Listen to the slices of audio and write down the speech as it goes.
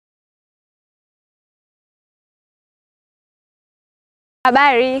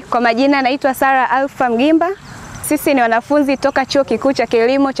Habari, kwa majina naitwa Sara Alfa Mgimba. Sisi ni wanafunzi toka chuo kikuu cha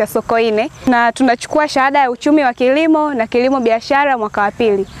kilimo cha Sokoine na tunachukua shahada ya uchumi wa kilimo na kilimo biashara mwaka wa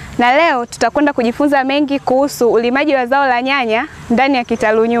pili. Na leo tutakwenda kujifunza mengi kuhusu ulimaji wa zao la nyanya ndani ya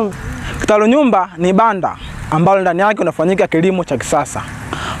Kitalu Nyumba. Kitalu Nyumba ni banda ambalo ndani yake unafanyika kilimo cha kisasa.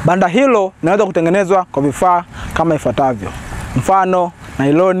 Banda hilo linaweza kutengenezwa kwa vifaa kama ifuatavyo. Mfano,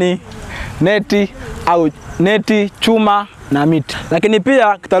 nailoni, neti, chuma na miti. Lakini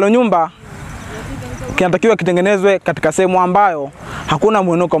pia Kitalu Nyumba kinatakiwa kitengenezwe katika sehemu ambayo hakuna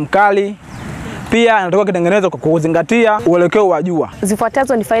mwinuko mkali. Pia inatakiwa kitengenezwe kwa kuzingatia uelekeo wa jua.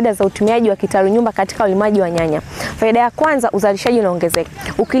 Zifuatazo ni faida za utumiaji wa Kitalu Nyumba katika ulimaji wa nyanya. Faida ya kwanza, uzalishaji unaongezeka.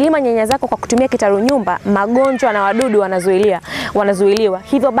 Ukilima nyanya zako kwa kutumia Kitalu Nyumba, magonjwa na wadudu wanazuiliwa.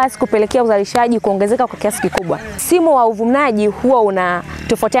 Hivyo basi kupelekea uzalishaji kuongezeka kwa kiasi kikubwa. Msimu wa uvunaji huwa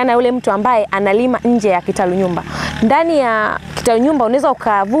unatofautiana na yule mtu ambaye analima nje ya Kitalu Nyumba. Ndani ya Kitalu Nyumba unaweza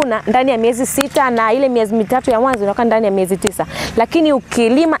ukavuna ndani ya miezi 6 na ile miezi 3 ya mwanzo inakuwa ndani ya miezi 9. Lakini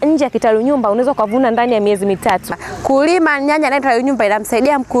ukilima nje ya Kitalu Nyumba unaweza ukavuna ndani ya miezi 3. Kulima nyanya ndani ya Kitalu Nyumba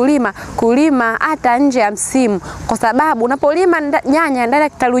inamsaidia mkulima kulima hata nje ya msimu, kwa sababu unapolima nyanya ndani ya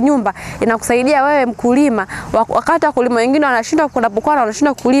Kitalu Nyumba inakusaidia wewe mkulima. Wakati wakulima wengine wanashindwa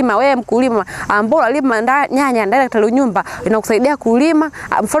kulima, wewe mkulima ambao unalima nyanya ndani ya Kitalu Nyumba inakusaidia kulima.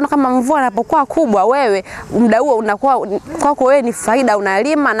 Mfano kama mvua inapokuwa kubwa, wewe muda huo unakuwa kwako wewe ni faida,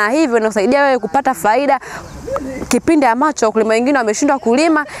 unalima, na hivyo inakusaidia wewe kupata faida kipindi ambacho wakulima wengine wameshindwa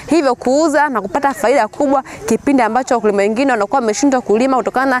kulima, hivyo kuuza na kupata faida kubwa kipindi ambacho wakulima wengine wanakuwa wameshindwa kulima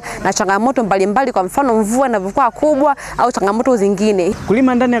kutokana na changamoto mbalimbali, kwa mfano mvua inapokuwa kubwa au changamoto zingine.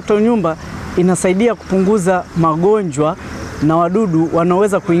 Kulima ndani ya Kitalu Nyumba inasaidia kupunguza magonjwa na wadudu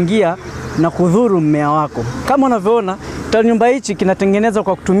wanaoweza kuingia na kudhuru mmea wako. Kama unavyoona, Kitalu Nyumba hichi kinatengenezwa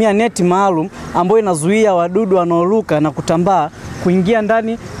kwa kutumia neti maalum ambayo inazuia wadudu wanaoruka na kutambaa kuingia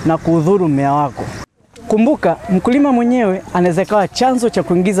ndani na kudhuru mmea wako. Kumbuka, mkulima mwenyewe anaweza kuwa chanzo cha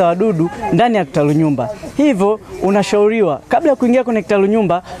kuingiza wadudu ndani ya Kitalu Nyumba. Hivyo unashauriwa kabla ya kuingia kwenye Kitalu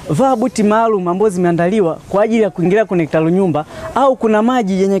Nyumba, vaa buti maalum ambazo zimeandaliwa kwa ajili ya kuingia kwenye Kitalu Nyumba, au kuna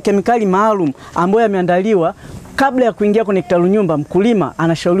maji yenye kemikali maalum ambayo yameandaliwa. Kabla ya kuingia kwenye Kitalu Nyumba, mkulima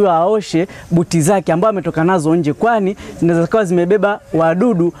anashauriwa aoshe buti zake ambazo ametoka nazo nje, kwani zinaweza kuwa zimebeba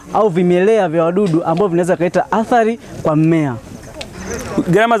wadudu au vimelea vya wadudu ambao vinaweza kuleta athari kwa mmea.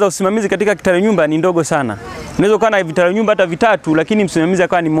 Gharama za usimamizi katika Kitalu Nyumba ni ndogo sana. Unaweza kuwa na Kitalu Nyumba hata vitatu lakini msimamizi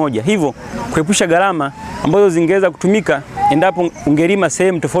akawa ni mmoja. Hivyo kuepusha gharama ambazo zingeweza kutumika endapo ungelima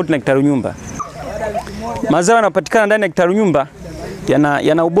sehemu tofauti na Kitalu Nyumba. Mazao yanayopatikana ndani ya Kitalu Nyumba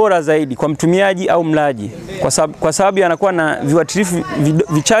yana ubora zaidi kwa mtumiaji au mlaji, kwa sababu yanakuwa na viuatilifu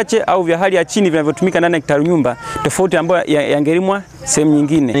vichache au vya hali ya chini vinavyotumika ndani ya Kitalu Nyumba tofauti ambayo yangelimwa sehemu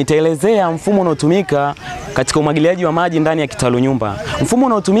nyingine. Nitaelezea mfumo unaotumika katika umwagiliaji wa maji ndani ya Kitalu Nyumba. Mfumo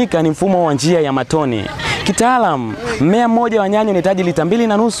unaotumika ni mfumo wa njia ya matone. Kitaalam, mmea mmoja wa nyanya unahitaji lita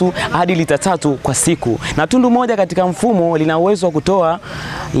 2.5 hadi lita 3 kwa siku. Na tundu moja katika mfumo lina uwezo wa kutoa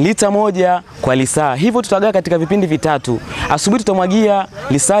lita 1 kwa lisaa. Hivyo tutagawa katika vipindi vitatu. Asubuhi tutamwagia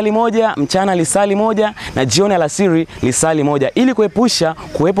lisali 1, mchana lisali 1 na jioni alasiri lisali 1 ili kuepusha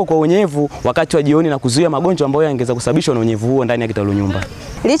kuwepo kwa unyevu wakati wa jioni na kuzuia magonjwa ambayo yangeweza kusababishwa na unyevu huo ndani ya Kitalu Nyumba.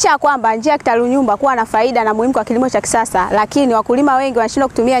 Licha ya kwamba njia ya Kitalu Nyumba kuwa na faida na muhimu kwa kilimo cha kisasa, lakini wakulima wengi wanashindwa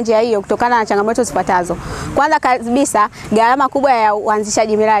kutumia njia hiyo kutokana na changamoto zifuatazo. Kwanza kabisa, gharama kubwa ya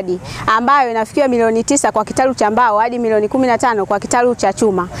uanzishaji miradi ambayo inafikia milioni 9 kwa kitalu cha mbao hadi milioni 15 kwa kitalu cha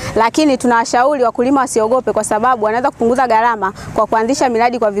chuma. Lakini tunawashauri wakulima wasiogope, kwa sababu wanaweza kupunguza gharama kwa kuanzisha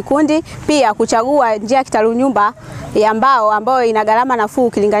miradi kwa vikundi, pia kuchagua njia ya Kitalu Nyumba ya mbao ambayo ina gharama nafuu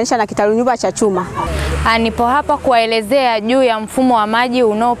ukilinganisha na Kitalu Nyumba cha chuma. Nipo hapa kuwaelezea juu ya mfumo wa maji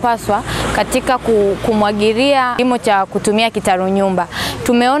unaopaswa katika kumwagilia kilimo cha kutumia Kitalu Nyumba.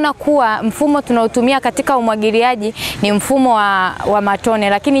 Tumeona kuwa mfumo tunaotumia katika umwagiliaji ni mfumo wa matone,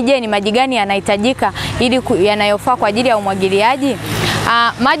 lakini je, ni maji gani yanahitajika ili yanayofaa kwa ajili ya umwagiliaji?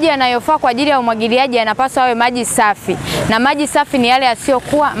 Maji yanayofaa kwa ajili ya umwagiliaji yanapaswa awe maji safi, na maji safi ni yale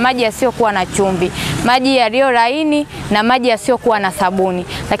maji yasiyokuwa na chumvi, maji yaliyo laini na maji yasiyokuwa na sabuni.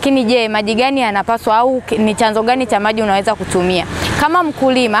 Lakini je, maji gani yanapaswa au ni chanzo gani cha maji unaweza kutumia? Kama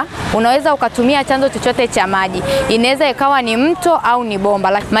mkulima unaweza ukatumia chanzo chochote cha maji. Inaweza ikawa ni mto au ni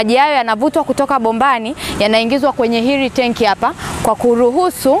bomba. Maji hayo yanavutwa kutoka bombani, yanaingizwa kwenye hili tenki hapa kwa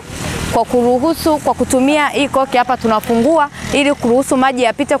kutumia hii koki hapa tunafungua ili kuruhusu maji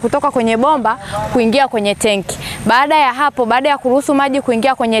yapite kutoka kwenye bomba kuingia kwenye tenki. Baada ya kuruhusu maji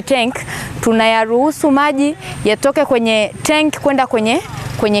kuingia kwenye tenki, tunayaruhusu maji yatoke kwenye tenki kwenda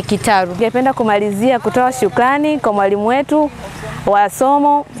kwenye kitalu. Ningependa kumalizia kutoa shukrani kwa mwalimu wetu wa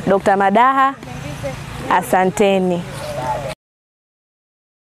somo Dr. Madaha. Asanteni.